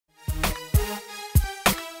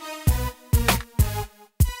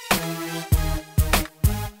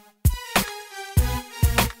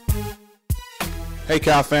Hey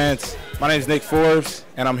Cal fans, my name is Nick Forbes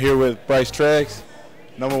and I'm here with Bryce Treggs,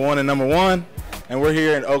 #1 and #1, and we're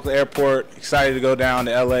here in Oakland Airport, excited to go down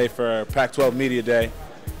to LA for Pac-12 Media Day.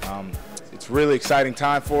 It's a really exciting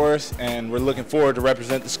time for us and we're looking forward to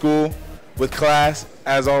represent the school with class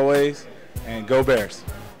as always, and go Bears.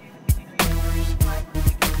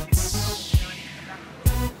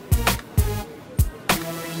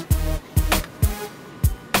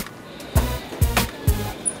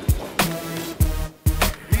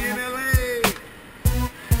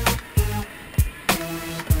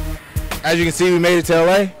 As you can see, we made it to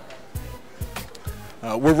LA.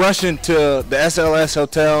 We're rushing to the SLS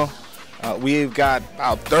Hotel. We've got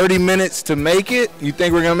about 30 minutes to make it. You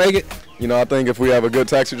think we're gonna make it? You know, I think if we have a good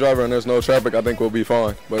taxi driver and there's no traffic, I think we'll be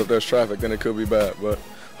fine. But if there's traffic, then it could be bad. But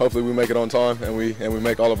hopefully we make it on time and we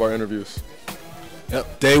make all of our interviews.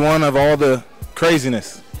 Yep. Day one of all the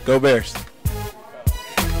craziness. Go Bears.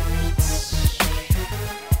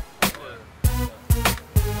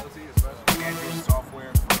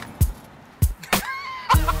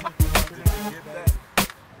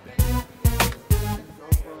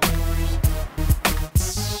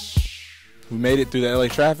 We made it through the LA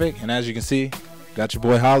traffic, and as you can see, got your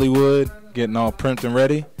boy Hollywood getting all primed and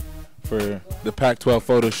ready for the Pac-12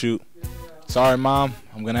 photo shoot. Sorry, Mom,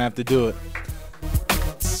 I'm gonna have to do it.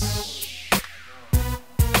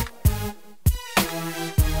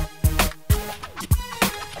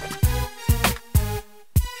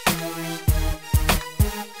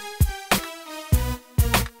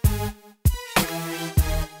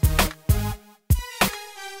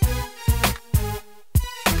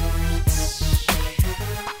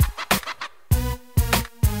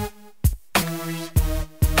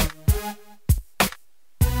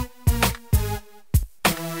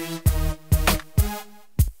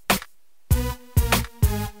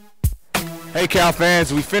 Hey Cal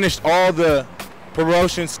fans, we finished all the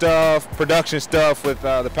promotion stuff, production stuff with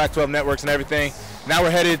the Pac-12 networks and everything. Now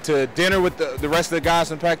we're headed to dinner with the rest of the guys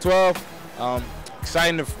from Pac-12.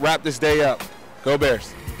 Exciting to wrap this day up. Go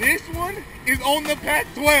Bears. This one is on the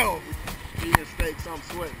Pac-12. Eating steaks, I'm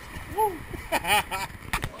sweating. Woo.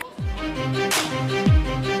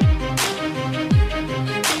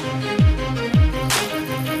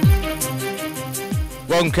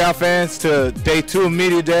 Welcome Cal fans to day 2 of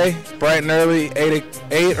Media Day. It's bright and early,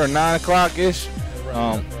 8 or 9 o'clock-ish.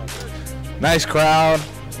 Nice crowd,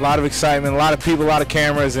 a lot of excitement, a lot of people, a lot of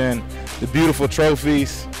cameras, and the beautiful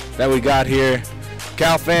trophies that we got here.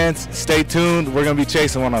 Cal fans, stay tuned. We're going to be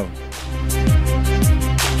chasing one of them.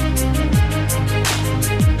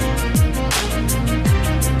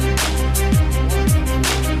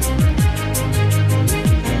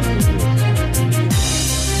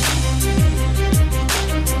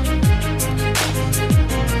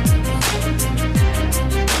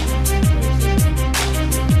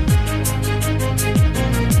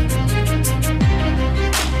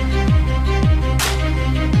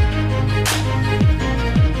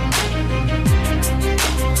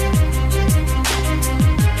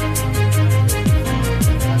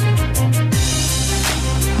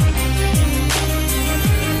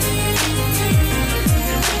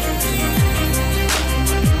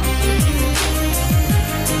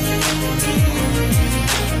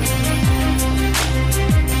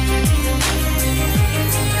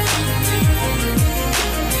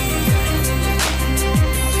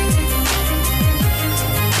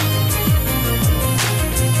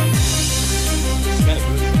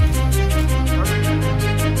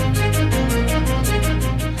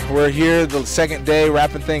 We're here the second day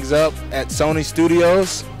wrapping things up at Sony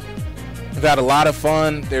Studios. We've had a lot of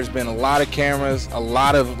fun. There's been a lot of cameras, a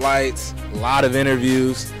lot of lights, a lot of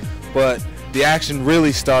interviews, but the action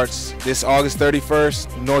really starts this August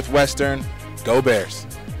 31st, Northwestern. Go Bears.